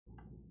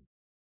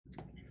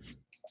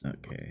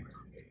Okay.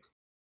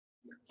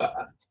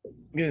 I'm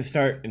gonna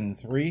start in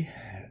 3,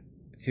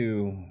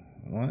 2,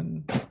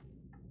 1.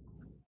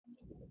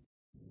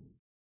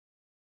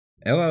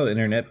 Hello,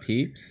 internet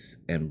peeps,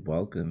 and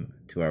welcome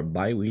to our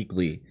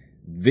bi-weekly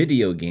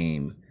video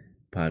game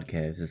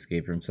podcast,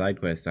 Escape from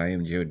SideQuest. I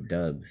am Joe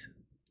Dubs.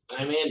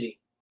 I'm Andy.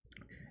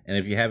 And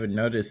if you haven't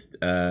noticed,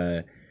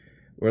 we're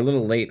a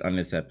little late on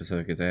this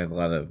episode because I have a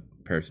lot of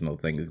personal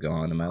things going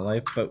on in my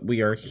life, but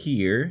we are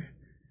here,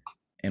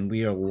 and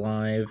we are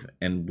live,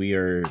 and we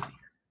are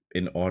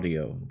in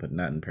audio, but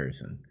not in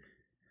person.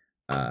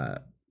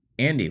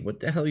 Andy, what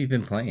the hell have you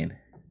been playing?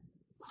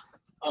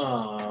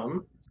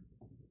 What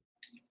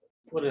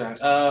did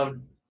I?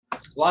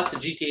 Lots of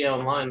GTA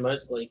Online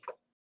mostly.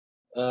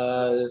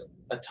 A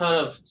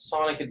ton of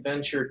Sonic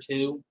Adventure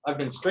 2. I've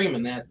been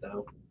streaming that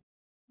though.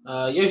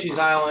 Yoshi's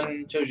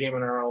Island, ToeJam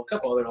and Earl, a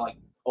couple other like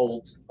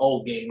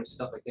old games,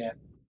 stuff like that.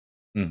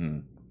 Mm-hmm.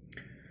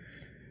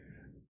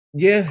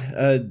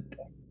 Yeah,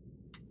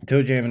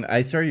 ToeJam,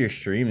 I saw your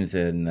streams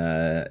and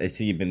I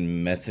see you've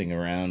been messing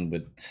around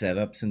with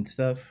setups and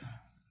stuff.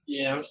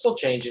 Yeah, I'm still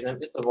changing it.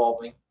 It's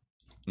evolving.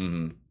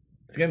 Mm-hmm.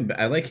 It's getting.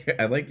 I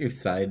like your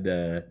side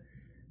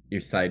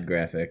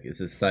graphic.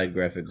 It's a side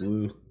graphic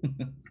woo.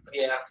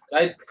 Yeah,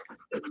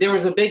 there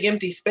was a big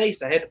empty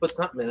space. I had to put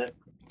something in it.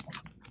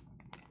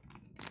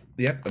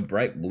 Yep, a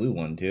bright blue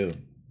one too,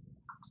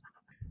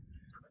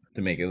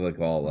 to make it look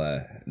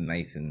all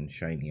nice and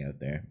shiny out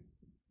there.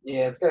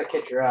 Yeah, it's gotta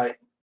catch your eye.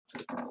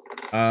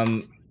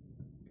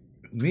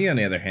 Me on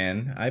the other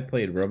hand, I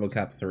played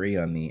RoboCop 3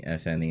 on the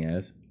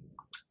SNES,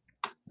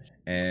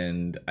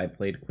 and I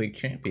played Quake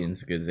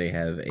Champions because they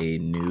have a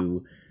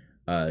new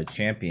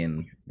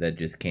champion that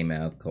just came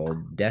out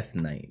called Death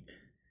Knight,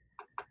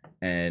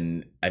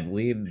 and I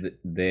believe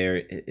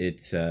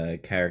its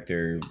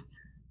character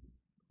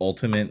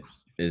ultimate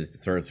is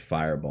throws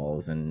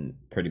fireballs and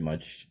pretty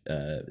much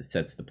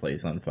sets the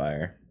place on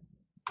fire.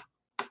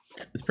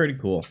 It's pretty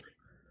cool.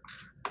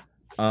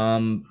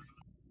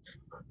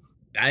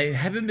 I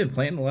haven't been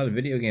playing a lot of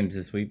video games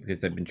this week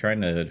because I've been trying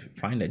to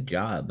find a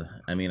job.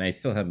 I mean, I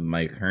still have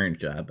my current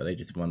job, but I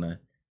just want to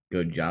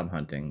go job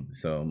hunting.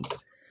 So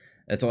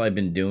that's all I've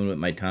been doing with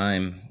my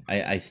time.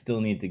 I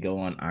still need to go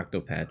on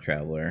Octopath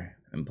Traveler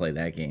and play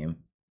that game.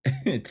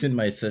 It's in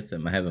my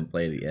system. I haven't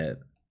played it yet.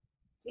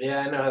 Yeah,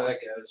 I know how that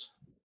goes.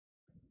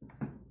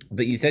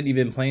 But you said you've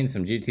been playing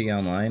some GT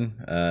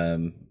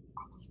Online.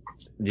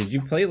 Did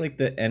you play like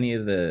any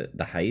of the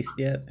heist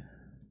yet?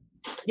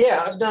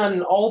 Yeah, I've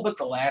done all but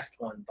the last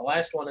one. The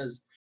last one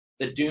is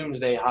the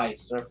Doomsday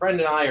Heist. And a friend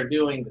and I are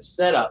doing the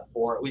setup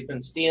for it. We've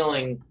been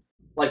stealing,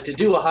 like to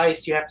do a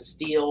heist, you have to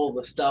steal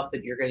the stuff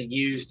that you're going to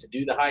use to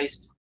do the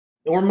heist.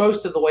 And we're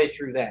most of the way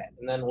through that.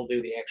 And then we'll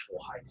do the actual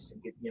heist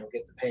and get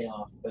the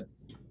payoff. But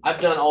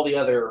I've done all the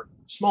other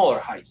smaller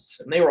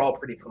heists, and they were all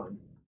pretty fun.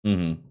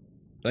 Mm-hmm.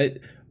 But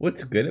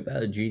what's good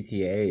about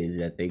GTA is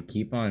that they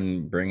keep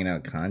on bringing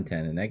out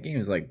content, and that game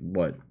is like,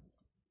 what,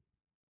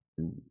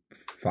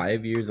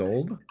 5 years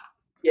old?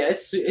 Yeah,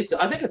 it's.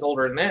 I think it's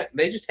older than that.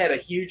 They just had a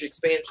huge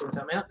expansion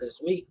come out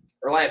this week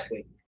or last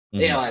week.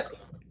 Mm-hmm. Yeah, last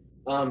week.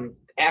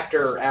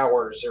 After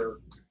hours or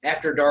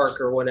after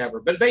dark or whatever.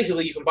 But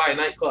basically, you can buy a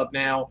nightclub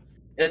now,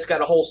 and it's got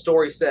a whole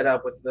story set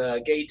up with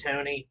Gay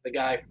Tony, the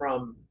guy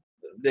from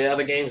the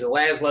other games. And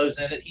Laszlo's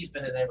in it. He's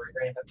been in every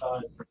Grand Theft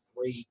Auto since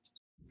 3.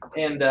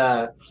 And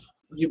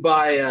you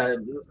buy a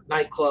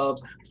nightclub,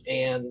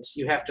 and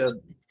you have to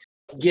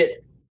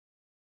get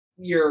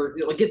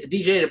the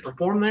DJ to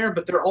perform there,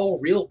 but they're all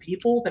real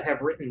people that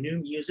have written new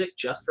music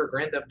just for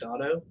Grand Theft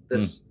Auto,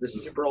 this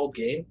super old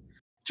game.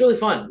 It's really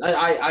fun.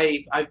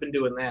 I've been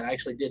doing that. I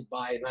actually did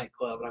buy a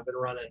nightclub, and I've been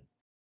running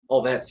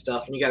all that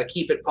stuff. And you got to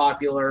keep it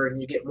popular, and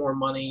you get more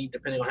money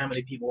depending on how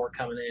many people are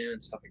coming in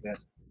and stuff like that.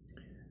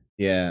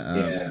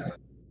 Yeah.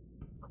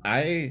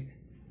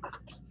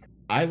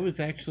 I was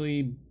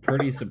actually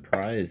pretty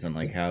surprised on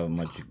like how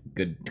much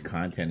good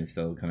content is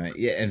still coming out.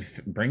 Yeah, and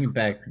bringing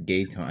back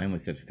Gay Tony, I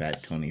almost said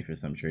Fat Tony for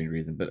some strange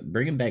reason, but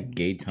bringing back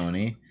Gay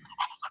Tony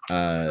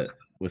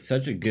was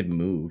such a good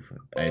move,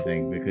 I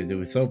think, because it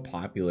was so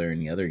popular in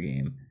the other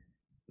game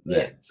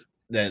that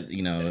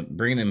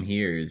bringing him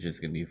here is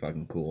just gonna be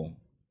fucking cool.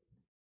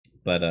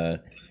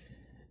 But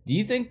do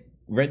you think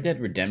Red Dead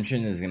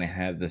Redemption is gonna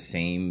have the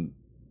same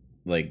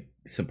like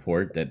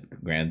support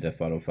that Grand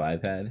Theft Auto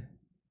 5 had?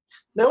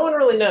 No one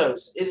really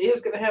knows. It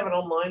is going to have an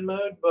online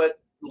mode,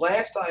 but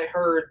last I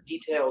heard,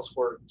 details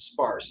were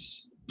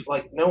sparse.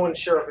 Like, no one's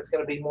sure if it's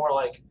going to be more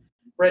like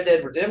Red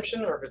Dead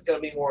Redemption or if it's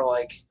going to be more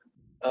like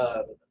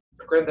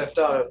Grand Theft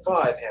Auto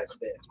 5 has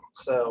been.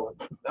 So,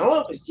 I don't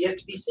know. It's yet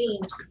to be seen.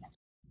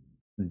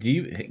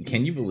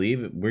 Can you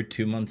believe we're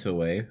 2 months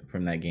away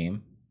from that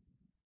game?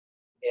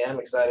 Yeah, I'm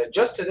excited.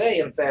 Just today,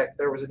 in fact,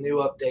 there was a new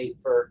update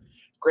for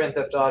Grand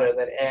Theft Auto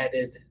that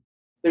added.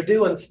 They're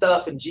doing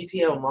stuff in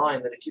GTA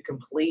Online that if you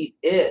complete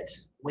it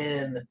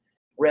when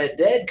Red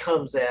Dead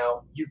comes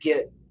out, you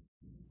get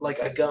like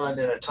a gun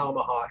and a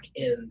tomahawk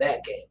in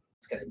that game.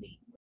 It's kind of neat.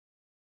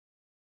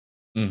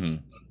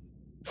 Mm-hmm.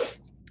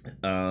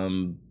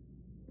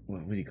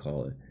 What do you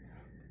call it?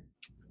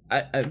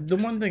 The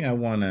one thing I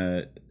want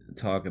to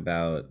talk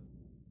about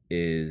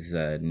is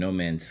No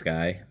Man's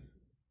Sky.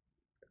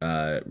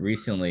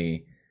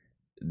 Recently,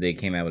 they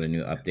came out with a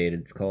new update.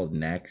 It's called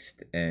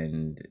Next,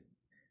 and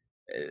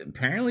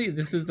apparently,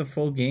 this is the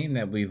full game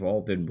that we've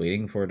all been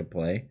waiting for to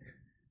play.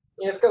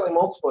 Yeah, it's got like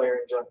multiplayer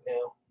and junk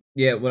now.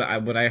 Yeah,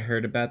 what I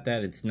heard about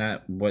that, it's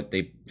not what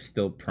they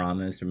still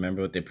promised.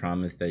 Remember what they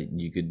promised, that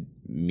you could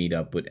meet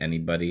up with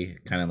anybody,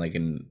 kind of like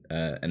an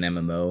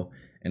MMO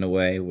in a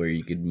way, where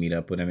you could meet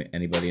up with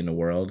anybody in the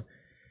world.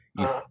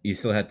 You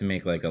still have to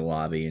make like a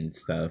lobby and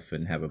stuff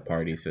and have a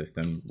party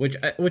system,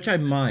 which I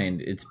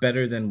mind. It's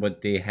better than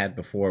what they had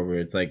before, where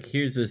it's like,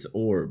 here's this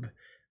orb,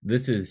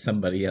 this is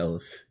somebody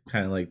else,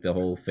 kind of like the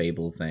whole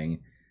Fable thing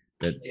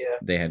that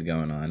they had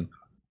going on.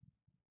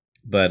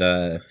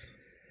 But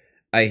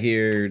I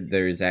hear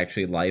there's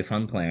actually life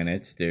on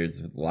planets. There's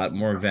a lot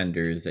more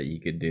vendors that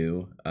you could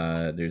do.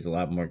 There's a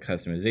lot more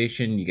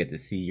customization. You get to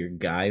see your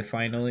guy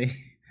finally.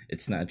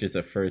 It's not just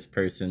a first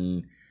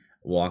person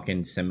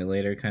walk-in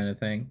simulator kind of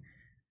thing.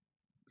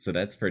 So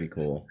that's pretty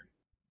cool.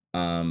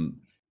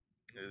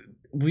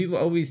 We've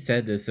always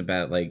said this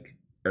about like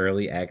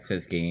early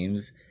access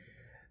games.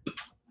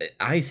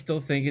 I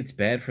still think it's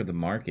bad for the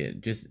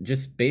market,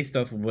 just based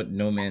off of what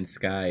No Man's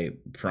Sky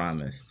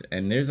promised,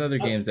 and there's other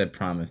games that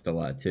promised a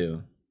lot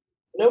too.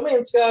 No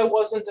Man's Sky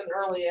wasn't an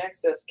early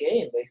access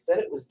game. They said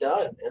it was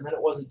done, and then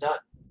it wasn't done.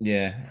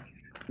 Yeah,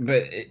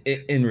 but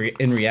in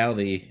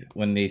reality,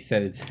 when they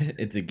said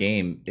it's a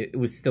game, it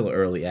was still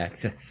early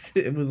access.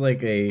 It was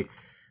like a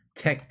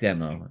tech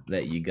demo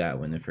that you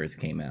got when it first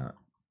came out.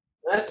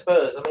 I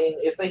suppose. I mean,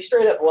 if they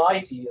straight up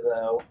lie to you,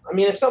 though, I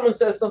mean, if someone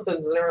says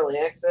something's in early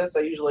access, I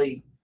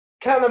usually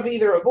kind of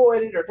either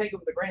avoid it or take it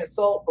with a grain of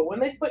salt. But when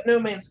they put No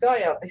Man's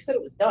Sky out, they said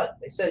it was done.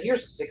 They said,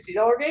 here's a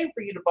 $60 game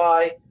for you to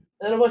buy. And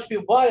then a bunch of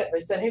people bought it. And they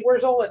said, hey,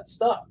 where's all that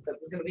stuff that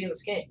was going to be in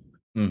this game?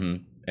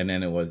 Mm-hmm. And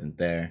then it wasn't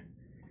there.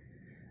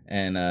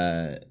 And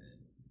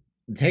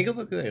take a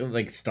look at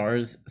like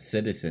Stars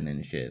Citizen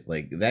and shit.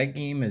 Like that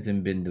game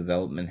hasn't been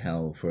development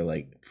hell for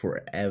like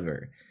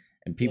forever.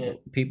 And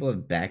people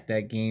have backed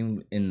that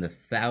game in the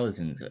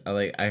thousands.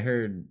 Like I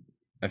heard,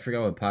 I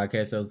forgot what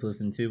podcast I was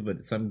listening to,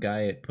 but some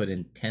guy put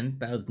in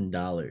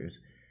 $10,000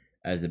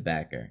 as a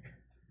backer.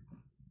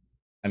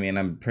 I mean,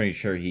 I'm pretty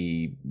sure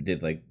he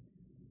did like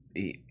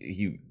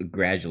he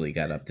gradually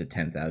got up to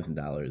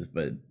 $10,000,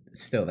 but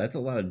still, that's a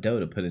lot of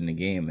dough to put in the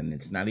game, and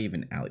it's not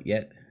even out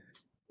yet.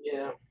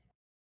 Yeah.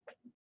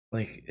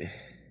 Like,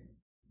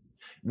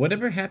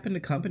 whatever happened to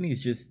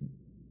companies just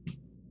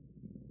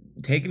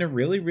taking a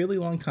really, really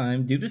long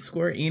time? Do the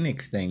Square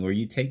Enix thing where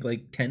you take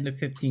like 10 to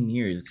 15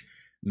 years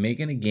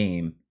making a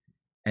game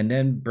and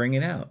then bring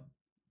it out.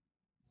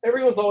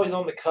 Everyone's always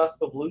on the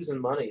cusp of losing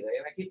money.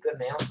 They keep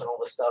announcing all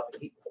this stuff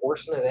and keep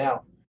forcing it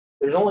out.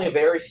 There's only a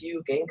very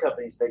few game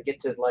companies that get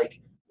to like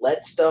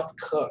let stuff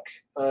cook.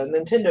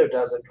 Nintendo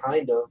does it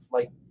kind of.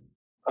 Like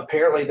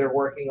apparently they're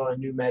working on a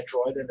new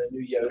Metroid and a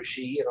new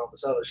Yoshi and all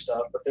this other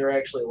stuff, but they're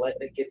actually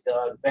letting it get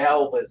done.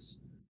 Valve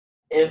is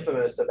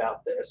infamous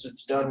about this.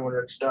 It's done when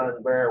it's done.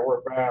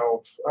 We're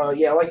Valve.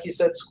 Yeah, like you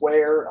said,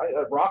 Square.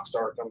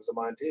 Rockstar comes to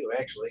mind too,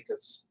 actually,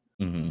 because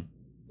you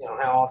know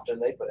how often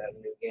they put out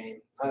a new game.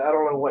 I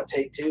don't know what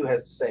Take-Two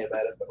has to say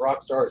about it, but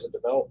Rockstar as a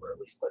developer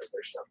at least lets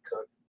their stuff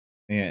cook.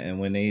 Yeah, and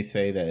when they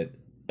say that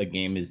a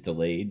game is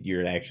delayed,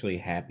 you're actually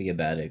happy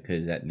about it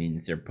because that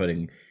means they're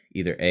putting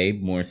either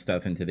more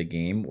stuff into the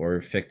game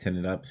or fixing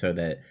it up so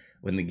that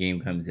when the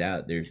game comes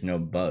out, there's no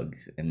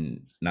bugs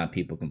and not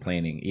people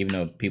complaining, even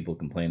though people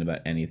complain about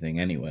anything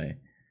anyway.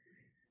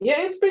 Yeah,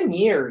 it's been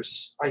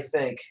years, I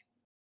think,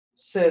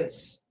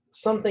 since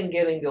something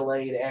getting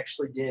delayed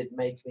actually did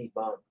make me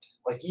bummed.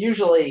 Like,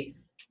 usually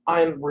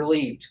I'm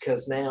relieved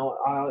because now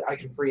I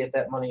can free up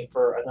that money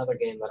for another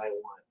game that I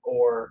want.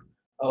 Or,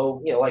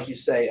 oh, you know, like you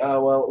say,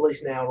 oh, well, at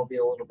least now it'll be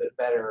a little bit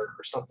better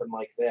or something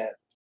like that.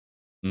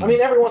 I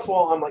mean, every once in a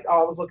while I'm like,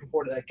 oh, I was looking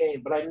forward to that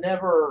game, but I'm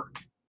never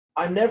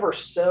the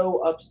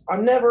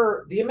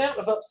amount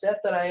of upset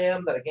that I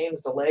am that a game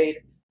is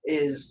delayed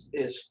is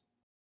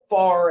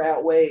far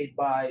outweighed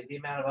by the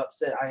amount of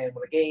upset I am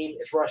when a game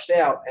is rushed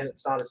out and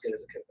it's not as good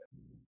as it could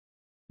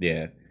be.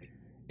 Yeah.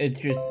 It's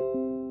just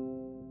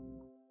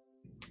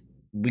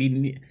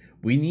we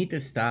need to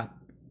stop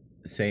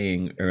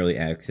saying early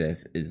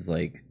access is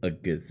like a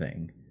good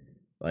thing.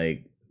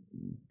 Like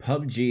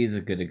PUBG is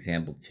a good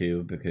example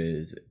too,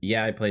 because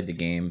yeah, I played the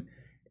game.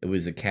 It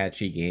was a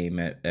catchy game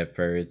at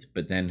first,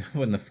 but then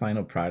when the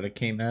final product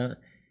came out,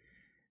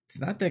 it's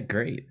not that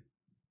great.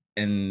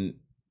 And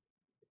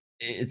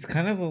it's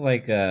kind of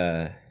like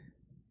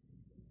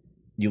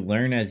you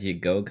learn as you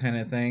go kind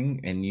of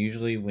thing. And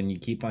usually when you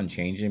keep on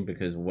changing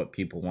because of what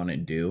people want to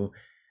do,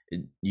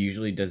 it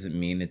usually doesn't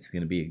mean it's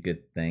going to be a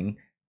good thing.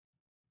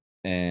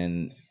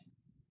 And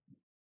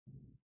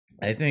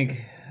I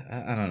think,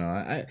 I don't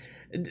know,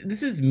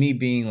 this is me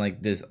being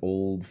like this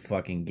old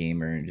fucking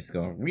gamer and just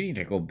going, we need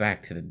to go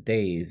back to the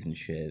days and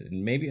shit.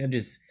 And maybe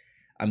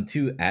I'm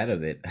too out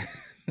of it.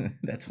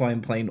 That's why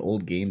I'm playing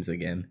old games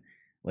again,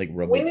 like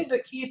We need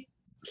to keep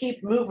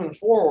keep moving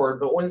forward.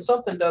 But when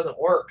something doesn't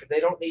work, they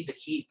don't need to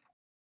keep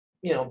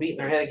beating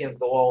their head against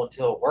the wall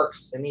until it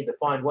works. They need to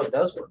find what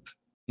does work.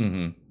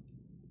 Mm-hmm.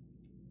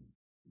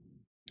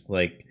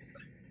 Like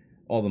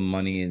all the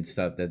money and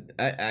stuff that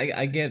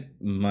I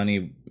get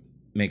money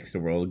makes the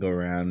world go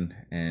around,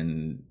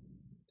 and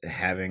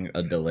having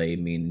a delay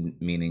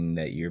meaning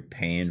that you're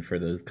paying for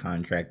those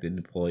contracted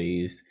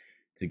employees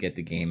to get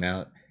the game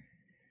out.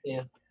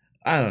 Yeah.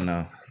 I don't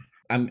know.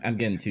 I'm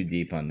getting too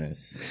deep on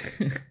this.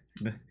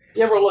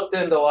 You ever looked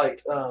into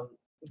like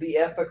the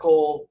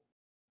ethical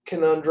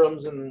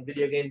conundrums in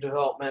video game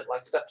development,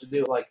 like stuff to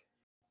do with like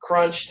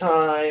crunch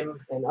time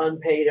and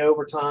unpaid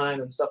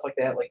overtime and stuff like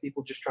that, like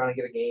people just trying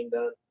to get a game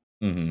done?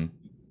 Mm-hmm.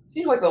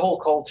 Seems like the whole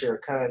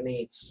culture kind of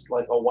needs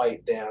like a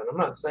wipe down. I'm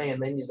not saying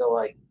they need to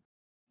like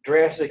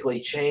drastically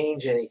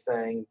change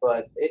anything,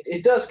 but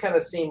it does kind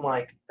of seem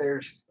like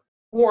there's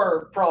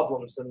more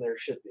problems than there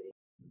should be.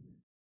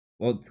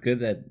 Well, it's good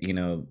that,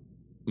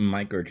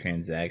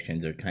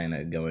 microtransactions are kind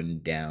of going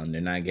down.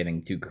 They're not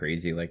getting too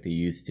crazy like they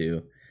used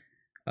to,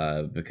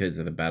 because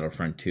of the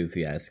Battlefront 2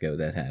 fiasco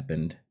that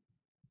happened.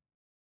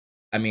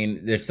 I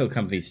mean, there's still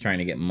companies trying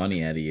to get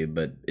money out of you,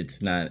 but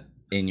it's not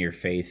in your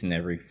face in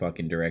every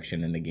fucking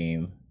direction in the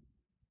game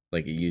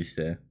like it used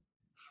to.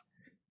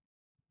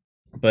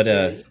 But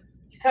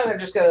you kind of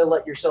just got to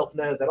let yourself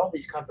know that all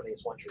these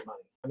companies want your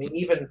money. I mean,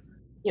 even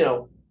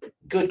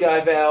good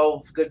guy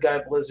Valve, good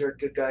guy Blizzard,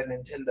 good guy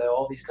Nintendo,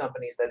 all these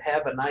companies that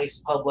have a nice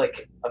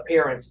public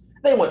appearance,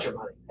 they want your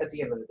money at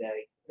the end of the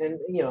day. And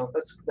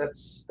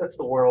that's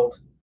the world.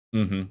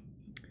 Mm-hmm.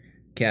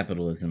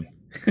 Capitalism.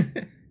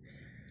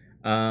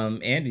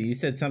 Andy, you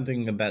said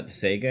something about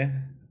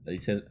Sega. You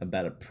said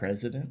about a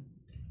president.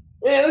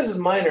 Yeah, this is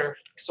minor.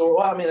 So,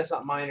 well, I mean, it's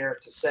not minor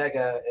to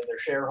Sega and their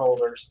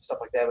shareholders and stuff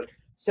like that. But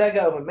Sega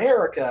of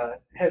America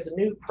has a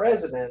new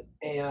president,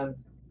 and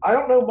I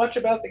don't know much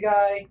about the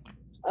guy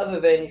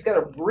other than he's got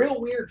a real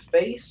weird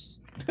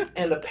face,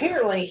 and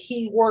apparently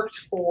he worked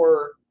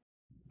for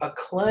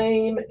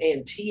Acclaim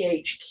and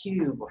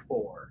THQ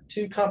before,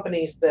 two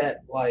companies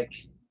that like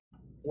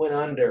went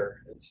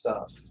under and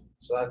stuff.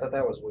 So I thought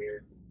that was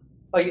weird.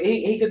 Like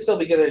he could still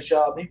be good at his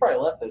job. He probably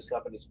left those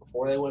companies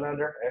before they went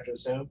under, I have to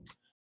assume.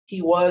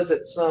 He was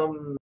at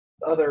some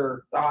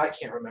other, I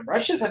can't remember. I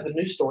should have had the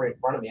news story in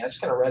front of me. I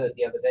just kind of read it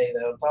the other day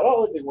though and thought,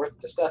 oh, it'd be worth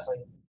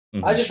discussing.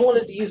 Mm-hmm. I just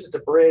wanted to use it to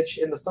bridge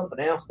into something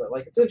else that,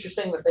 like, it's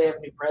interesting that they have a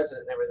new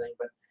president and everything,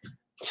 but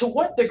to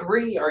what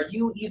degree are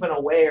you even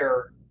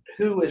aware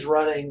who is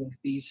running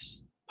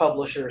these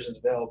publishers and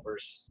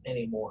developers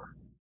anymore?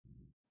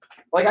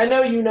 Like, I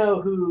know you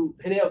know who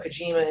Hideo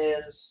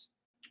Kojima is.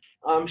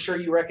 I'm sure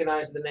you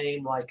recognize the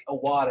name like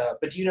Iwata,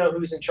 but do you know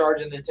who's in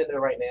charge of Nintendo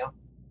right now?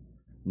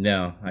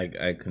 No,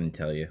 I couldn't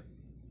tell you.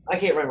 I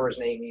can't remember his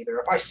name either.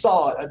 If I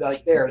saw it, I'd be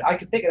like, there, I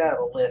could pick it out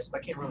of the list, but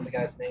I can't remember the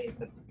guy's name.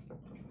 But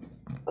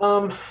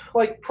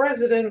like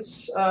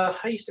presidents, I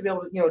used to be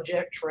able to,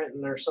 Jack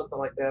Trenton or something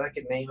like that. I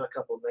could name a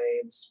couple of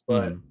names,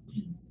 but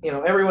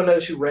everyone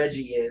knows who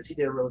Reggie is. He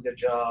did a really good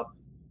job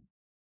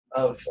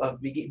of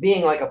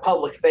being like a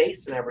public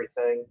face and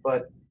everything.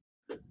 But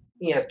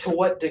to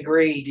what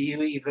degree do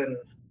you even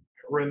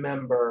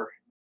remember?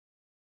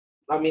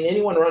 I mean,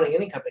 anyone running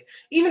any company,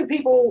 even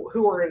people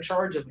who are in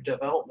charge of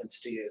development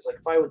studios. Like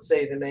if I would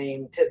say the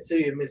name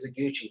Tetsuya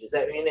Mizuguchi, does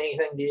that mean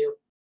anything to you?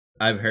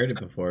 I've heard it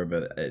before,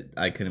 but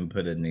I couldn't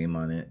put a name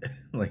on it.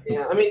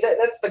 Yeah, I mean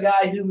that's the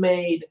guy who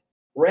made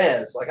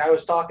Rez. Like I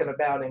was talking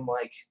about him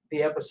like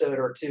the episode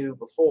or two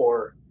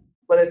before,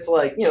 but it's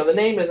like the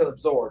name isn't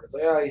absorbed. It's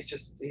like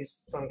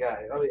he's some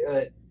guy. I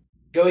mean,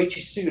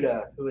 Goichi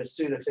Suda, who is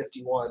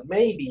Suda51.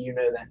 Maybe you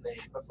know that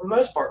name, but for the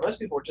most part, most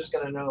people are just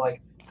going to know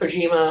like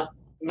Kojima,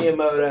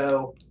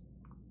 Miyamoto,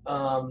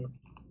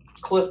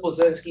 Cliff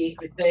Bleszinski.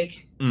 I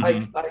think I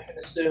can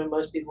assume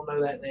most people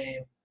know that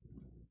name.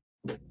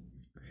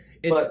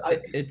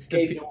 It's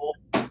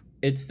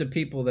the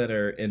people that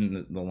are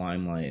in the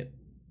limelight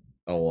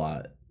a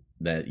lot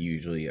that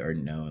usually are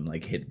known,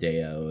 like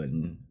Hideo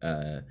and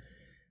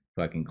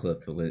fucking Cliff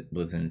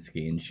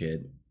Bleszinski and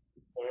shit.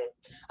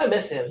 I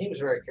miss him. He was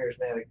very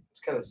charismatic. It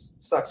kind of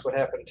sucks what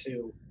happened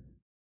to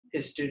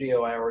his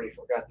studio. I already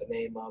forgot the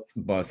name of.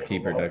 Boss Key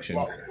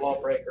Productions.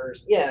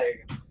 Lawbreakers. Yeah, there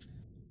you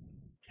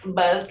go.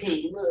 Boss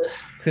Key.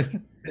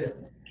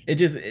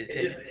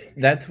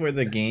 That's where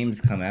the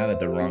games come out at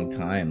the wrong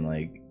time.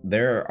 Like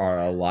there are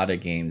a lot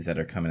of games that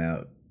are coming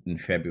out in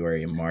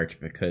February and March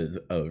because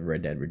of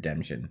Red Dead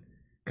Redemption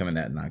coming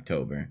out in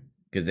October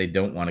because they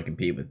don't want to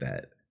compete with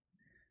that.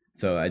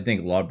 So I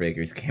think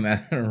Lawbreakers came out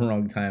at the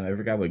wrong time. I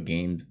forgot what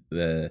games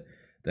that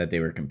they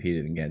were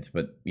competing against,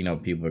 but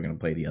people are going to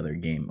play the other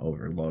game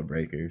over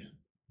Lawbreakers.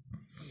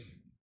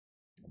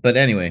 But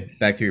anyway,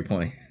 back to your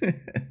point.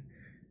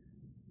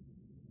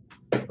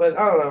 But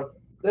I don't know.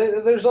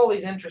 There's all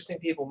these interesting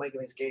people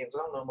making these games. I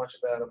don't know much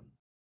about them.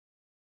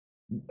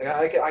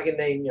 Like I can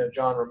name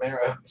John Romero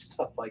and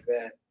stuff like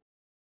that.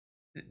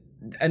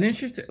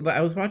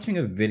 I was watching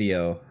a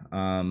video.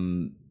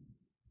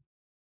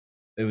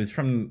 It was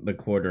from The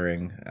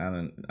Quartering. I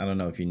don't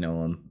know if you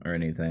know him or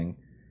anything.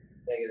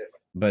 Negative.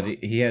 but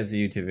he has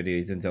the YouTube video.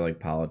 He's into like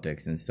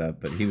politics and stuff.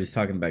 But he was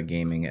talking about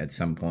gaming at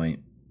some point,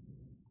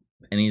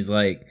 and he's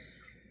like,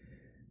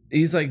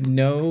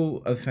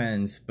 no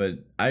offense, but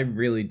I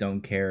really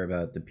don't care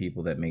about the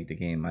people that make the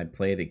game. I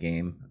play the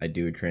game. I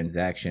do a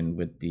transaction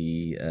with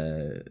the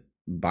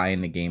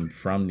buying the game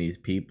from these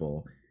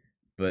people,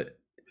 but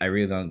I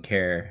really don't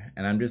care.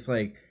 And I'm just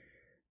like,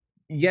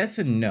 yes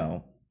and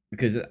no,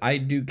 because I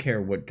do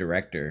care what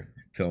director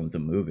films a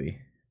movie,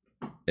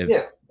 if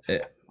Yeah.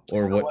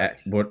 or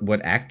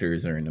what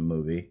actors are in the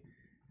movie.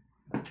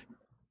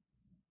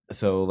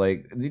 So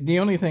like the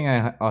only thing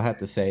I'll have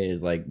to say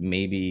is like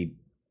maybe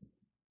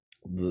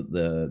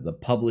the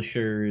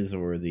publishers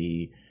or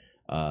the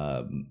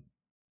what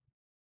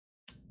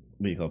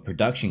do you call it,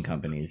 production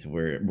companies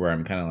where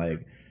I'm kind of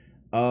like,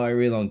 oh, I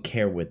really don't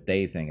care what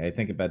they think. I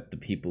think about the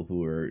people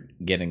who are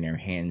getting their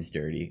hands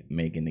dirty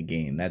making the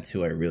game. That's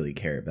who I really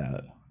care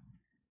about.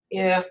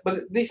 Yeah,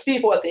 but these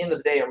people at the end of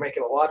the day are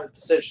making a lot of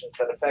decisions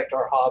that affect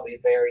our hobby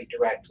very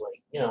directly.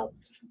 You know,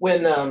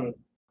 when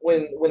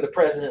when the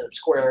president of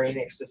Square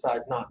Enix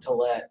decides not to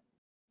let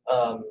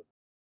um,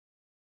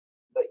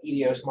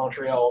 Eidos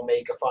Montreal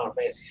make a Final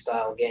Fantasy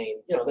style game,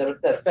 you know that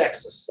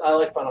affects us. I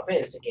like Final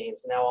Fantasy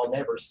games. Now I'll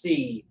never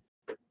see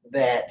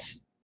that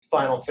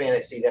Final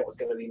Fantasy that was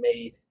going to be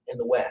made in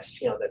the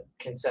West. You know, that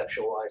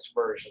conceptualized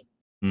version.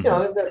 You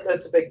Mm-hmm. know,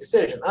 that's a big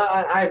decision.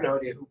 I have no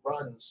idea who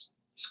runs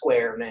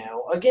Square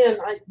now. Again,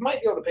 I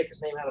might be able to pick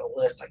his name out of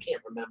the list. I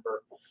can't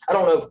remember. I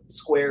don't know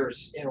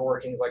Square's inner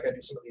workings like I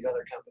do some of these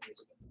other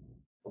companies.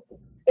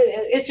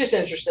 It's just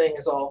interesting,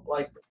 is all.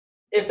 Like,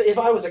 if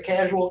I was a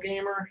casual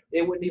gamer,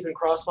 it wouldn't even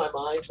cross my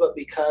mind. But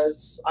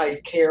because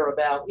I care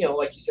about, you know,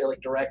 like you say,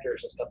 like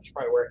directors and stuff, is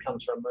probably where it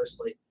comes from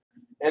mostly.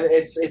 And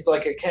it's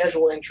like a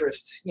casual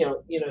interest. You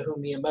know who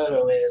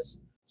Miyamoto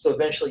is. So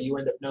eventually, you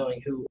end up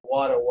knowing who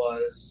Wada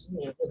was.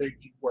 You know,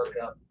 you work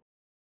up.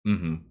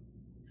 Mm-hmm.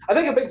 I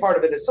think a big part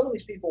of it is some of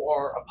these people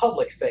are a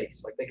public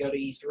face. Like they go to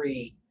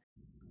E3,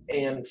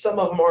 and some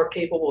of them aren't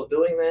capable of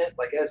doing that.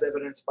 Like as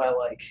evidenced by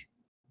like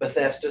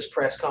Bethesda's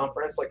press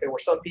conference. Like there were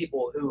some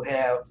people who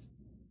have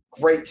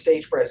great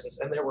stage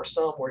presence, and there were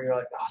some where you're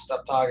like, "Oh,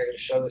 stop talking,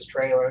 just show this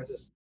trailer." It's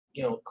just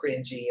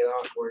cringy and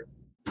awkward.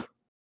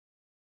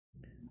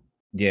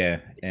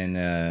 Yeah, and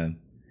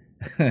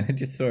I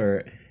just saw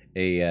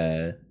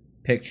a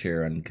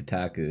picture on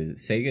Kotaku.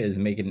 Sega is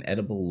making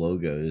edible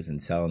logos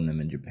and selling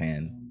them in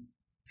Japan.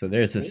 So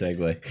there's a Neat.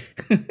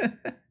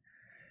 segue.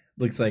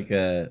 Looks like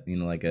a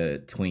like a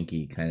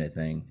Twinkie kind of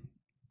thing.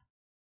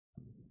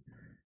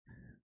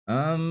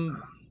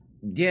 Um,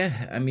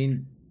 yeah, I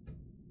mean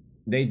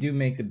they do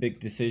make the big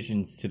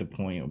decisions to the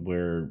point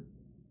where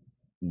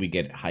we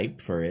get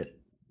hype for it.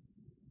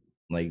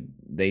 Like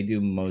they do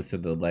most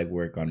of the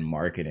legwork on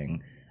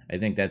marketing. I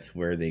think that's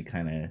where they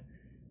kind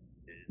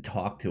of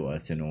talk to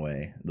us in a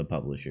way. The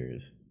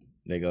publishers,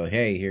 they go,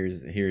 "Hey,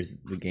 here's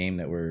the game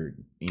that we're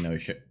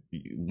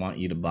want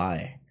you to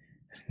buy.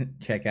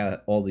 Check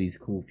out all these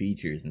cool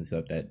features and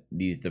stuff that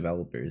these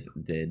developers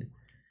did."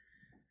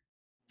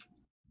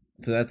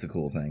 So that's a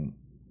cool thing.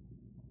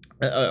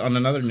 On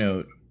another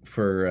note,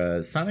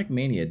 for Sonic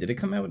Mania, did it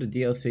come out with a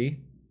DLC?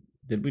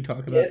 Did we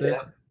talk Yeah, about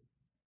this?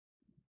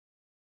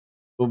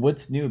 But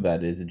what's new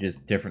about it? Is it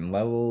just different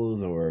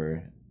levels,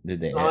 or did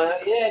they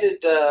add?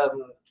 it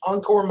added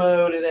encore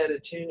mode. It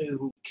added 2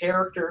 new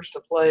characters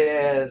to play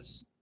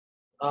as.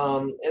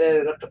 It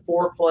added up to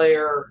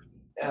 4-player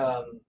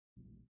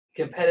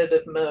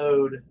competitive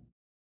mode.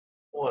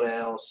 What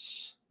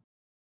else?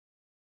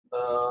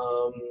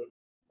 Um,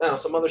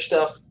 some other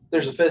stuff.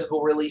 There's a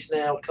physical release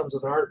now. It comes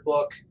with an art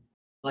book,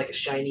 like a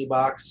shiny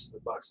box. The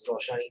box is all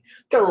shiny.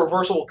 Got a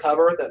reversible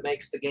cover that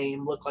makes the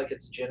game look like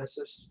it's a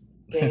Genesis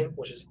game,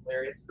 which is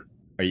hilarious.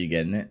 Are you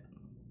getting it?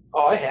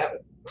 Oh, I have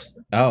it.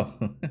 Oh,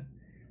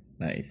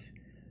 nice.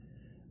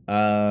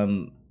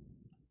 Um,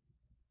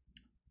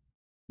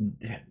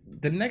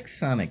 the next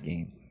Sonic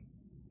game,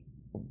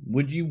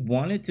 would you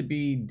want it to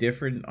be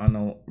different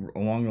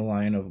along the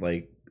line of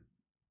like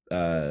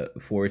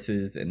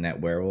Forces and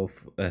that werewolf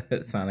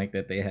Sonic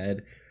that they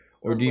had,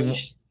 or do you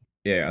Unleashed.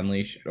 yeah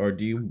Unleashed, or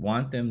do you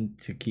want them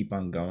to keep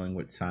on going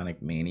with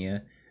Sonic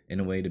Mania in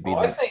a way to be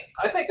Oh, the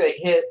I think they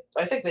hit.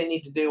 I think they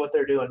need to do what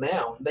they're doing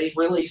now. They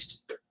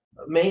released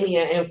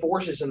Mania and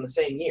Forces in the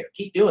same year.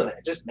 Keep doing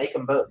that. Just make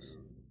them both.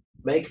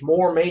 Make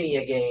more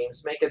Mania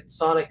games. Make it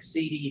Sonic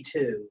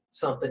CD2,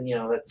 something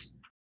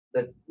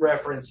that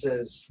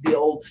references the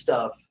old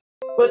stuff.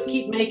 But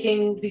keep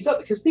making these up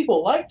because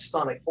people liked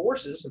Sonic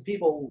Forces and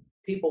people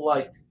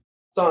like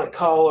Sonic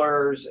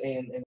Colors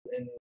and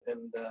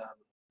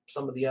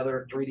some of the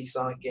other 3D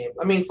Sonic games.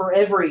 I mean, for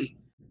every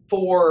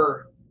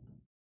 4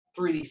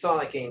 3D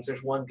Sonic games,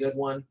 there's one good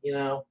one, you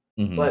know.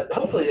 Mhm. But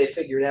hopefully they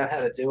figured out how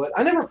to do it.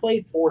 I never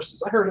played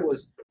Forces. I heard it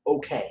was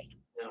okay.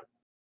 You know?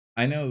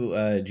 I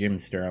know Jim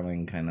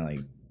Sterling kind of like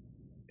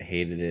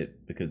hated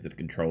it because of the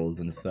controls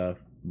and stuff,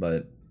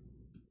 but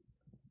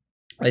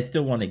I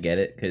still want to get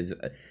it because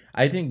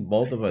I think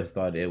both of us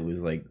thought it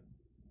was like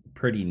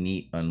pretty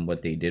neat on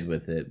what they did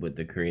with it, with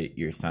the create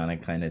your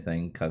Sonic kind of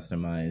thing,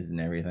 customized and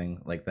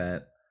everything like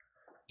that.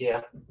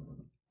 Yeah.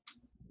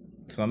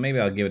 So maybe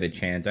I'll give it a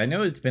chance. I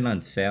know it's been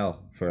on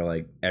sale for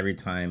like every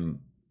time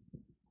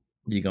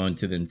you go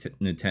into the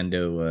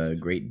Nintendo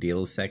great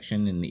deals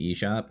section in the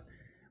eShop.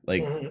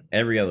 Like Hmm.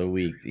 every other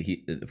week,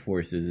 the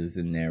Forces is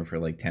in there for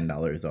like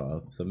 $10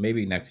 off. So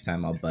maybe next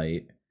time I'll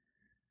bite.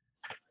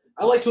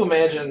 I like to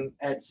imagine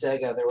at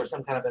Sega there was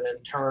some kind of an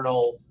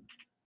internal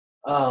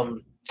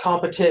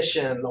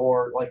competition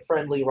or like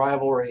friendly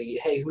rivalry.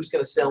 Hey, who's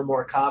going to sell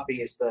more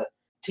copies? The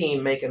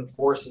team making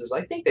Forces,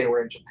 I think they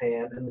were in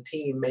Japan, and the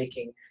team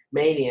making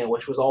Mania,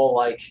 which was all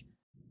like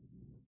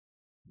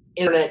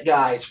internet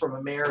guys from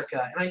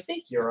America and I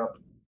think Europe.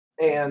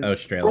 And from what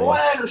Australia.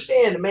 I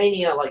understand,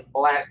 Mania like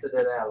blasted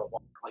it out of the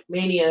water. Like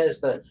Mania is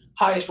the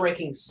highest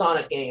ranking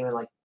Sonic game in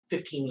like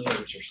 15 years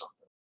or something.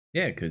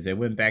 Yeah, because they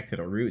went back to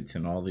the roots,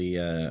 and all the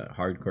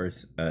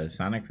hardcore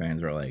Sonic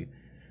fans were like,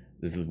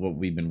 "This is what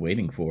we've been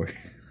waiting for."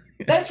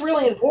 That's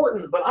really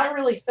important, but I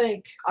really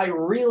think, I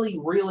really,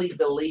 really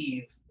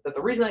believe that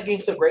the reason that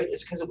game's so great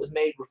is because it was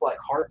made with like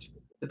heart.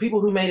 The people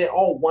who made it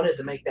all wanted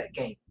to make that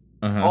game.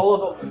 Uh huh. All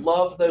of them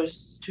love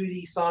those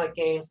 2D Sonic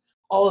games.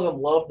 All of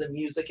them love the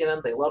music in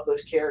them. They love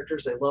those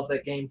characters. They love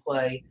that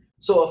gameplay.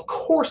 So of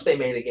course they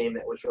made a game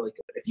that was really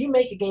good. If you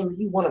make a game that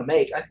you want to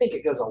make, I think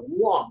it goes a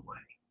long way.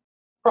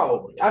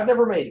 Probably. I've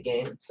never made a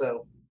game,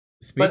 so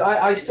but Speak.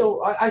 I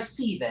still I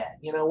see that.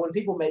 You know, when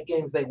people make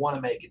games they want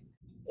to make, it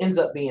ends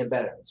up being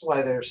better. That's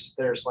why there's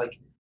like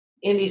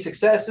indie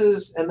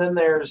successes and then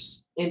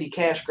there's indie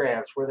cash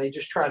grabs where they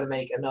just try to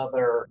make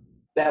another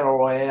battle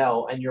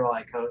royale and you're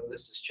like, oh,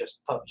 this is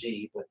just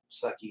PUBG but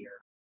suckier.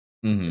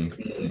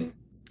 Mm-hmm.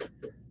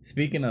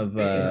 Speaking of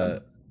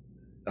a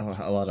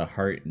lot of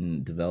heart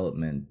and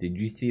development, did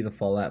you see the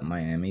Fallout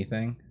Miami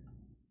thing?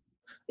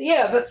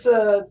 Yeah, that's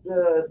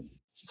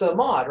it's a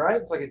mod,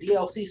 right? It's like a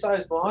DLC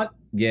sized mod.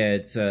 Yeah,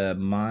 it's a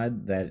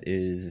mod that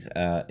is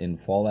in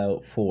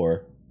Fallout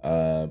 4.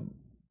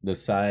 The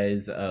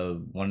size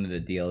of one of the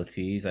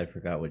DLCs, I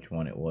forgot which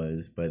one it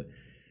was, but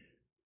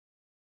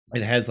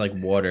it has like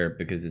water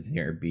because it's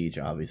near a beach,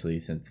 obviously,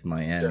 since Sure.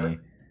 Miami.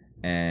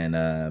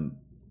 And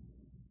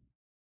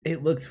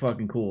it looks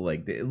fucking cool.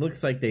 Like it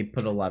looks like they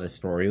put a lot of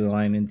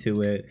storyline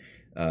into it,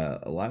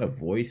 a lot of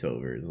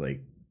voiceovers.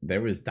 Like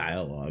there was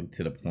dialogue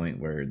to the point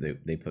where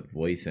they put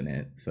voice in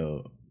it.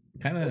 So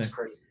kind That's of,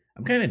 crazy.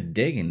 I'm kind of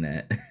digging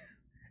that.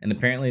 And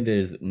apparently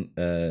there's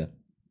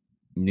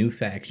new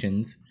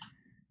factions,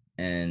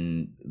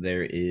 and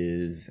there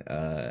is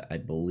I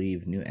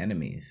believe new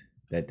enemies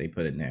that they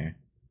put in there.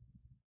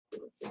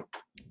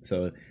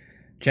 So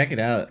check it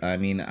out. I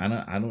mean,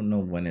 I don't know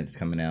when it's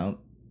coming out,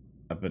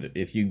 but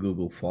if you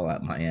Google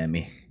Fallout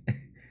Miami,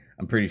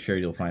 I'm pretty sure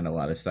you'll find a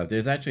lot of stuff.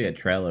 There's actually a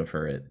trailer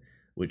for it,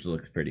 which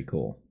looks pretty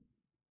cool.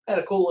 Had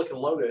a cool looking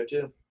logo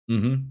too.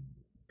 Mm-hmm.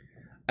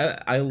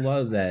 I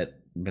love that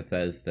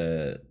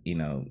Bethesda,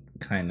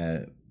 kind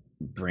of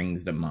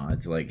brings the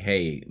mods like,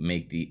 hey,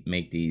 make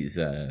these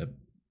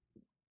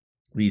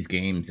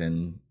games,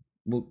 and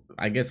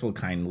I guess we'll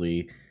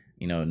kindly,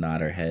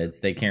 nod our heads.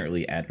 They can't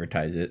really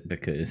advertise it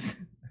because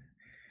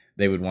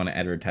they would want to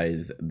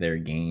advertise their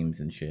games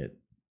and shit.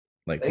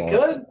 Like They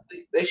Fallout. could.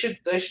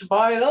 They should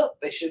buy it up.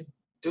 They should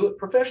do it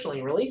professionally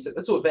and release it.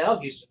 That's what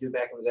Valve used to do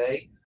back in the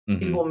day. Mm-hmm.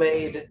 People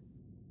made,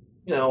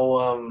 you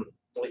know,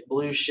 like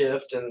Blue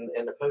Shift and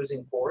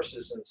opposing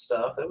forces and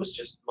stuff. That was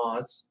just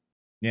mods.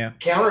 Yeah.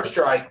 Counter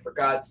Strike, for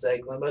God's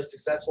sake, the most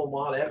successful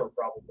mod ever,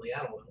 probably. I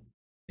don't know.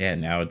 Yeah,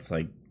 now it's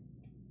like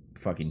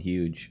fucking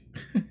huge.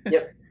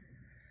 Yep.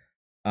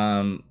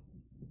 um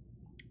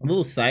a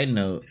little side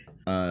note,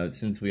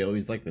 since we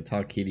always like to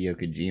talk Hideo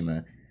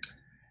Kojima,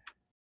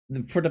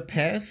 for the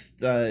past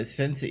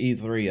since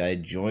E3, I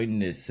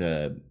joined this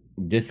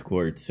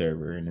Discord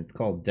server, and it's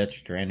called Death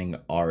Stranding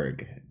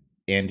ARG.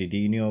 Andy, do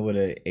you know what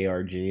a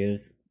ARG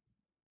is?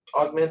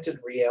 Augmented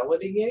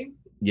reality game?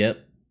 Yep.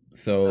 Okay.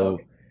 So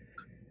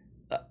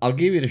I'll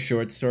give you the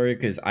short story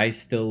because I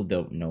still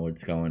don't know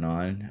what's going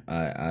on.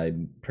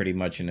 I'm pretty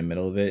much in the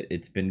middle of it.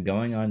 It's been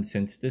going on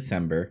since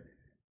December,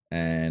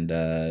 and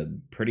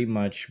pretty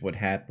much what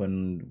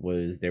happened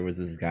was there was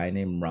this guy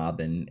named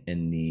Robin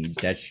in the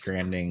Death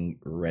Stranding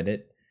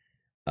Reddit,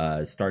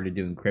 started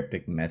doing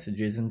cryptic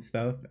messages and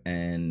stuff,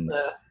 and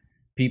Uh,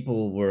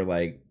 people were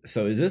like,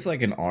 "So is this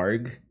like an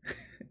ARG?"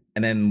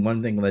 And then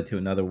one thing led to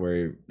another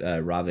where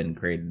Robin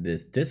created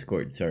this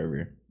Discord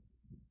server.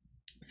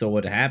 So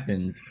what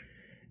happens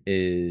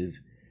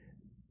is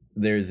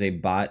there's a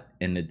bot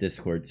in the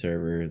Discord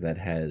server that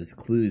has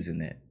clues in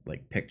it,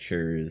 like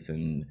pictures,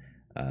 and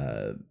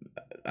uh,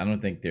 I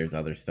don't think there's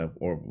other stuff,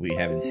 or we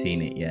haven't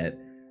seen it yet.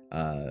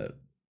 Uh,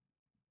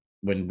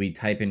 when we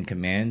type in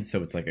commands,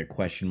 so it's like a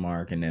question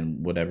mark and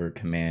then whatever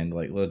command,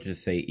 like let's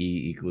just say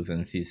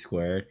E=mc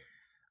squared.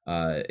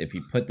 If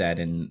you put that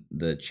in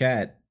the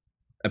chat,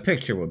 a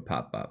picture would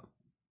pop up,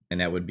 and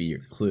that would be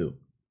your clue.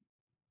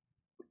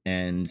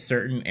 And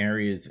certain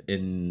areas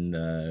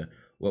in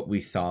what we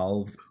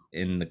solve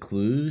in the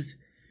clues,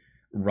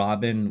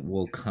 Robin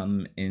will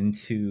come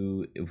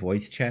into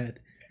voice chat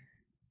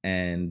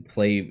and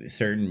play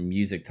certain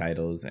music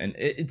titles, and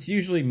it's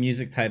usually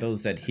music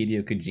titles that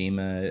Hideo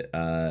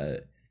Kojima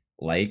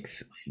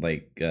likes,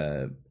 like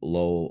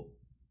Low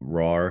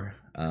Roar,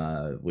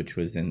 which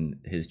was in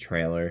his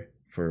trailer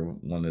for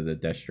one of the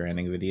Death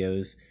Stranding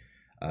videos.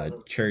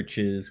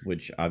 Churches,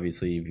 which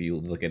obviously, if you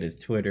look at his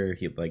Twitter,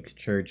 he likes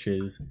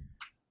churches.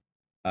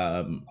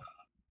 Um,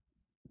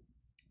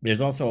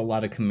 there's also a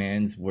lot of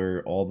commands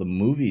where all the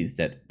movies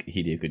that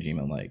Hideo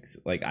Kojima likes.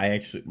 Like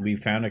we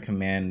found a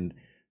command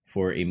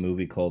for a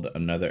movie called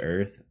Another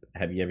Earth.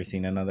 Have you ever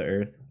seen Another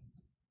Earth?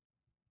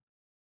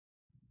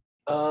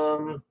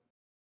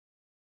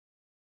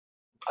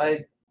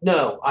 I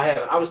No, I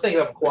haven't. I was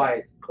thinking of the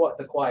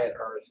Quiet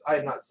Earth. I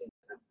have not seen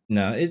it.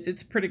 No, it's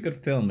a pretty good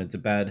film. It's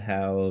about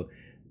how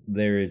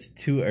there is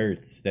two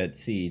Earths that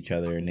see each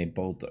other, and they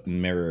both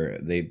mirror.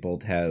 They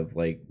both have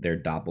like their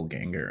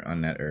doppelganger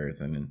on that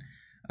Earth, and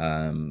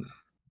um,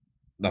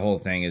 the whole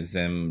thing is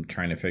them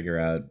trying to figure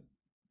out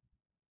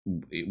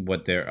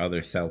what their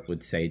other self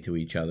would say to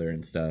each other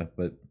and stuff.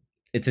 But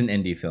it's an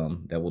indie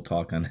film that we'll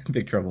talk on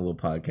Big Trouble Little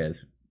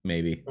Podcast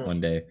maybe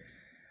one day.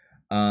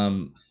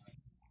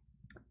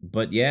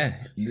 But yeah,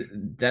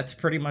 that's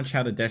pretty much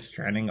how the Death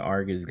Stranding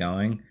arc is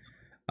going.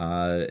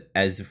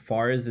 As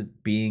far as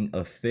it being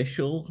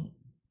official,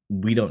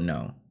 we don't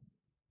know.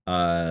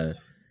 The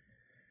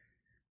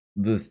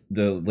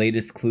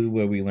latest clue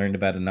where we learned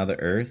about Another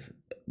Earth,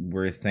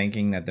 we're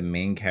thinking that the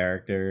main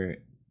character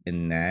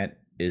in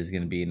that is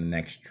going to be in the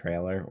next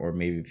trailer, or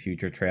maybe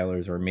future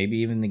trailers, or maybe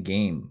even the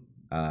game.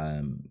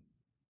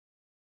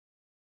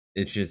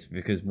 It's just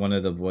because one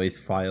of the voice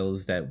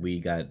files that we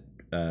got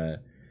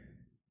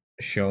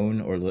shown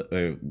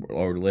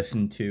or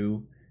listened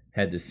to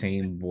had the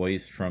same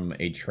voice from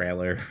a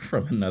trailer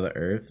from Another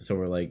Earth. So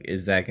we're like,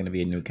 is that going to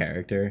be a new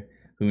character?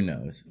 Who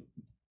knows?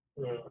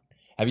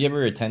 Have you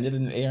ever attended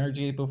an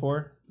ARG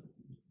before?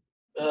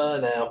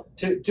 No,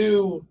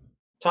 too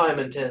time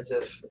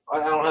intensive. I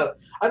don't have.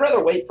 I'd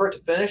rather wait for it to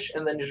finish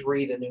and then just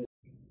read the new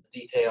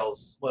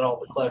details. What all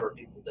the clever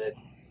people did.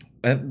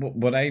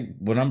 What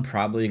I'm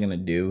probably gonna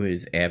do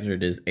is, after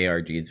this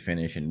ARG is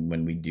finished and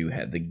when we do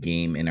have the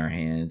game in our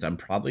hands, I'm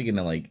probably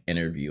gonna like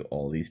interview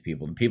all these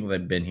people, the people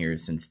that have been here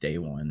since day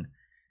one,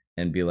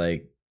 and be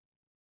like,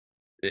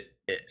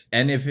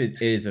 and if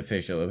it is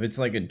official, if it's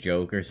like a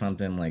joke or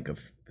something, like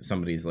if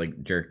somebody's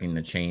like jerking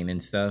the chain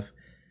and stuff,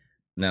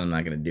 then I'm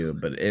not gonna do it.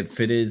 But if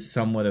it is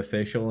somewhat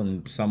official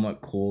and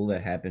somewhat cool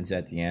that happens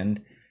at the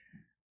end,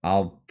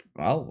 I'll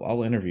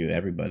interview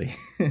everybody.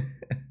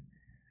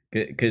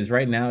 Because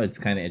right now it's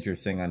kind of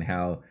interesting on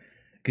how,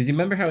 because you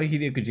remember how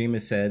Hideo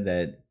Kojima said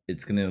that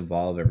it's going to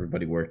involve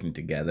everybody working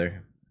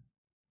together.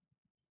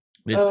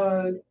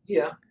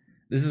 Yeah.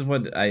 This is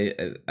what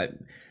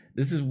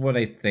this is what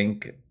I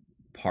think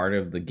part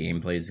of the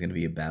gameplay is going to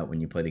be about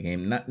when you play the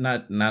game.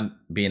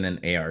 Not being an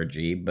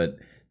ARG, but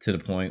to the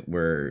point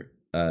where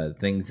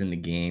things in the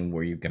game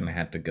where you're going to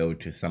have to go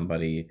to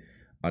somebody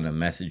on a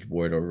message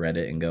board or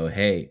Reddit and go,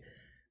 hey,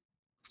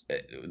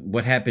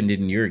 what happened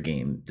in your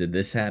game? Did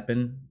this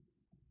happen?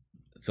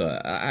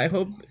 So I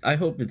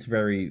hope it's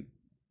very,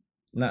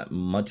 not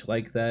much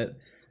like that,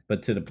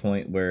 but to the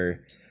point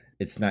where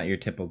it's not your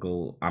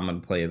typical I'm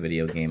gonna play a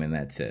video game and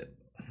that's it.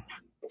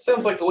 It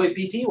sounds like the way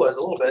PT was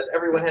a little bit.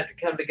 Everyone had to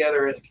come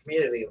together as a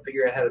community and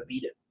figure out how to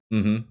beat it.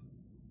 Mm-hmm.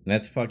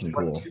 That's fucking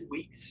cool. Like 2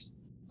 weeks.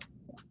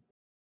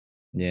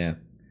 Yeah,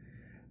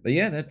 but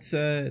yeah, that's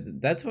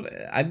what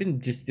I've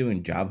been just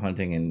doing, job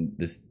hunting and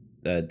this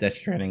Death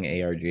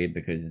Stranding ARG,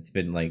 because it's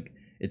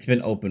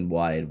been open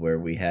wide where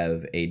we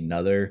have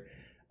another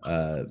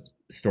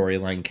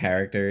storyline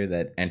character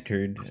that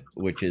entered,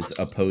 which is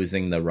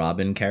opposing the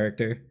Robin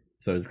character.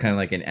 So it's kind of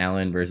like an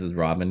Alan versus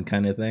Robin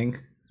kind of thing.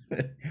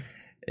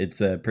 It's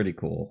pretty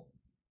cool.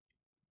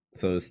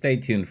 So stay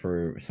tuned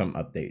for some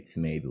updates,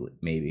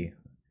 maybe.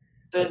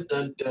 Dun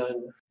dun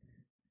dun.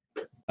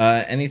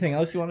 Anything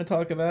else you want to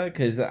talk about?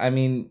 Because I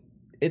mean,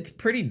 it's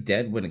pretty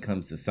dead when it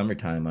comes to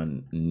summertime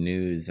on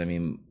news. I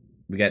mean,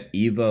 we got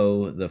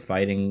Evo, the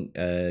fighting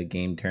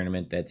game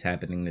tournament that's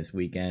happening this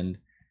weekend.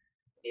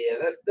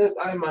 Yeah, that.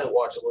 I might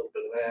watch a little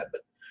bit of that,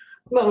 but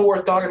nothing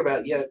worth talking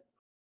about yet.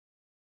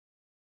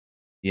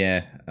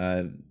 Yeah,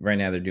 right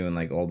now they're doing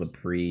like all the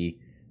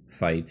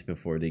pre-fights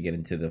before they get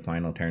into the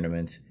final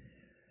tournaments.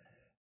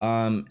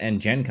 And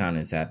Gen Con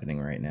is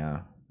happening right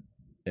now,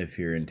 if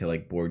you're into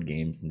like board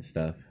games and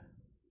stuff.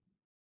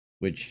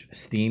 Which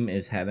Steam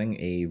is having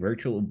a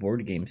virtual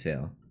board game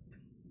sale.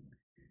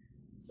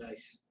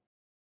 Nice.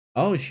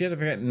 Oh shit! I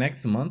forgot.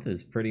 Next month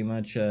is pretty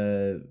much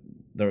the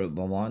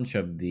launch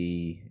of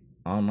the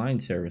online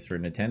service for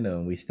Nintendo,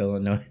 and we still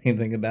don't know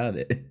anything about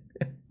it.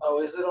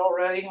 Oh, is it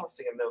already? I was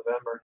thinking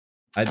November.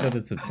 I thought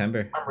it's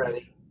September. I'm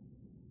ready.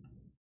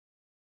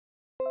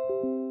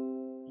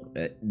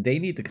 They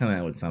need to come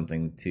out with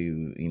something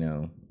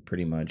to,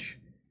 pretty much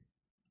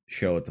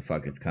show what the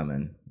fuck is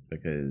coming,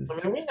 because I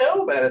mean, we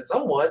know about it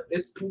somewhat.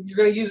 You're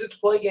going to use it to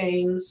play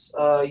games.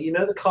 You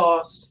know the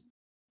cost.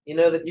 You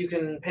know that you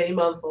can pay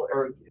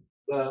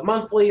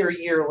monthly or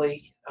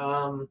yearly.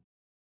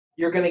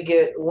 you're going to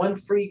get one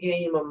free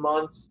game a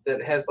month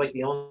that has like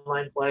the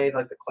online play,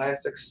 like the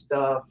classic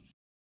stuff.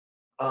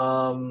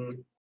 I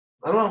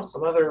don't know,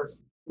 some other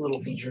little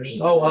features.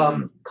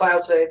 Oh,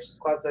 cloud saves.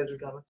 Cloud saves are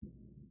coming.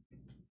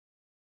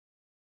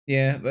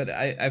 Yeah, but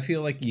I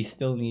feel like you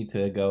still need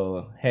to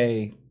go,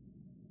 hey,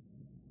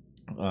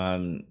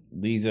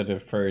 these are the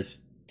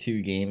first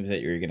 2 games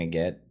that you're gonna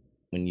get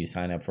when you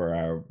sign up for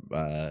our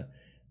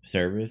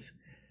service.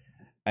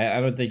 I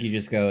don't think you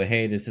just go,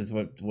 hey, this is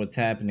what's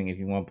happening. If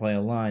you want to play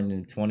online,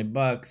 and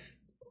 $20,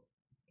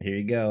 here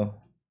you go.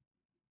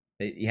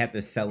 You have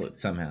to sell it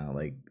somehow.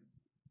 Like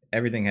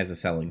everything has a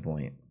selling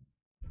point.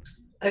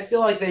 I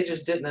feel like they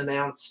just didn't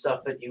announce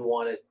stuff that you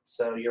wanted,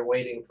 so you're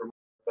waiting for.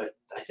 But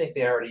I think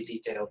they already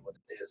detailed what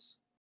it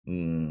is.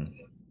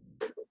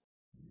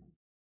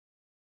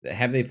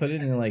 Have they put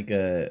it in like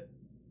a?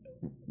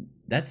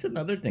 That's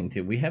another thing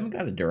too. We haven't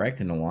got a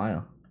direct in a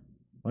while.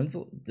 When's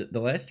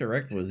the last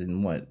direct was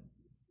in what?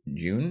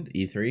 June?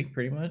 E3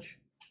 pretty much?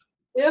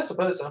 Yeah, I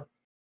suppose so.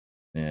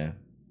 Yeah.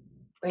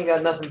 Ain't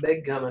got nothing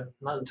big coming.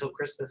 Not until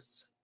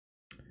Christmas.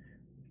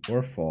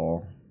 Or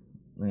fall.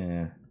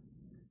 Yeah.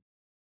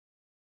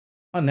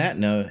 On that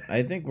note,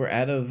 I think we're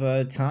out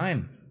of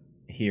time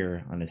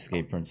here on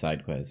Escape from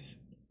SideQuest.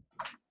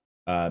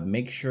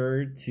 Make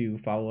sure to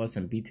follow us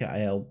on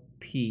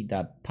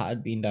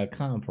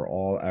btilp.podbean.com for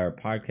all our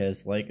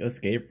podcasts like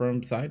Escape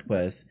from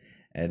SideQuest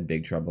and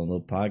Big Trouble in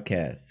Little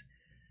Podcast.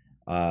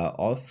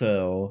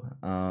 Also,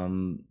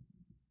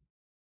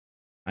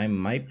 I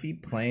might be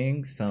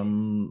playing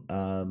some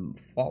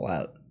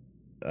Fallout,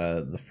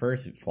 the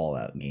first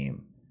Fallout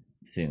game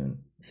soon.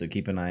 So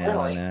keep an eye out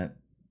on that.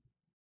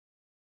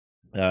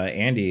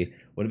 Andy,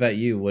 what about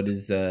you? What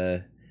games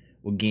are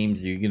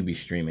you going to be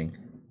streaming?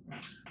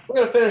 I'm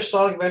going to finish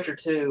Sonic Adventure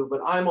 2, but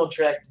I'm on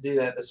track to do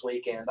that this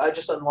weekend. I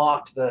just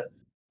unlocked the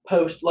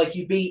post, like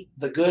you beat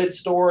the good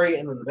story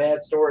and then the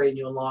bad story, and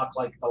you unlock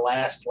like the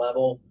last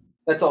level.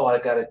 That's all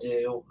I've got to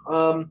do.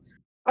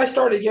 I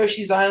started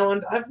Yoshi's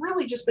Island. I've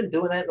really just been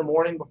doing that in the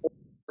morning before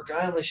work.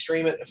 I only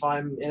stream it if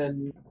I'm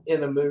in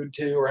a mood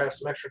to or have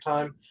some extra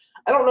time.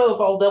 I don't know if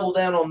I'll double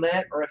down on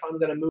that or if I'm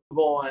going to move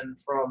on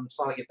from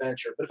Sonic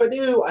Adventure. But if I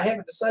do, I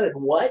haven't decided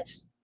what.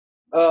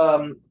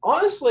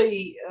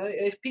 Honestly,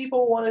 if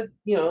people wanted,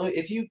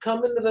 if you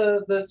come into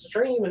the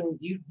stream and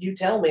you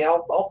tell me,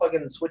 I'll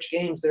fucking switch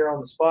games there on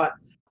the spot.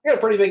 I got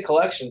a pretty big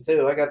collection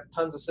too. I got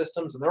tons of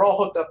systems and they're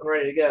all hooked up and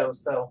ready to go.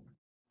 So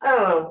I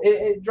don't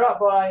know. Drop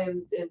by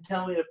and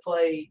tell me to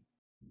play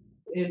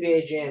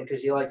NBA Jam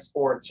because you like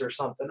sports or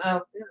something.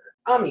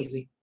 I'm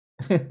easy.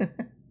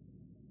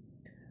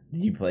 Do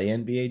you play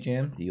NBA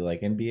Jam? Do you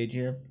like NBA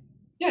Jam?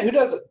 Yeah, who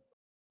doesn't?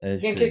 The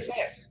game kicks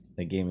ass.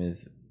 The game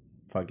is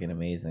fucking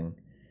amazing.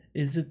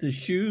 Is it the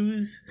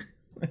shoes?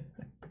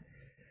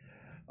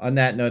 On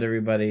that note,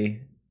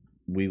 everybody,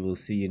 we will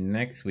see you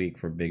next week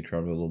for Big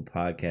Trouble in Little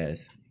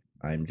Podcast.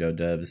 I'm Joe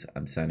Dubs.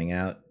 I'm signing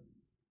out.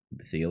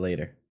 See you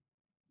later.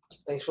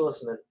 Thanks for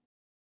listening.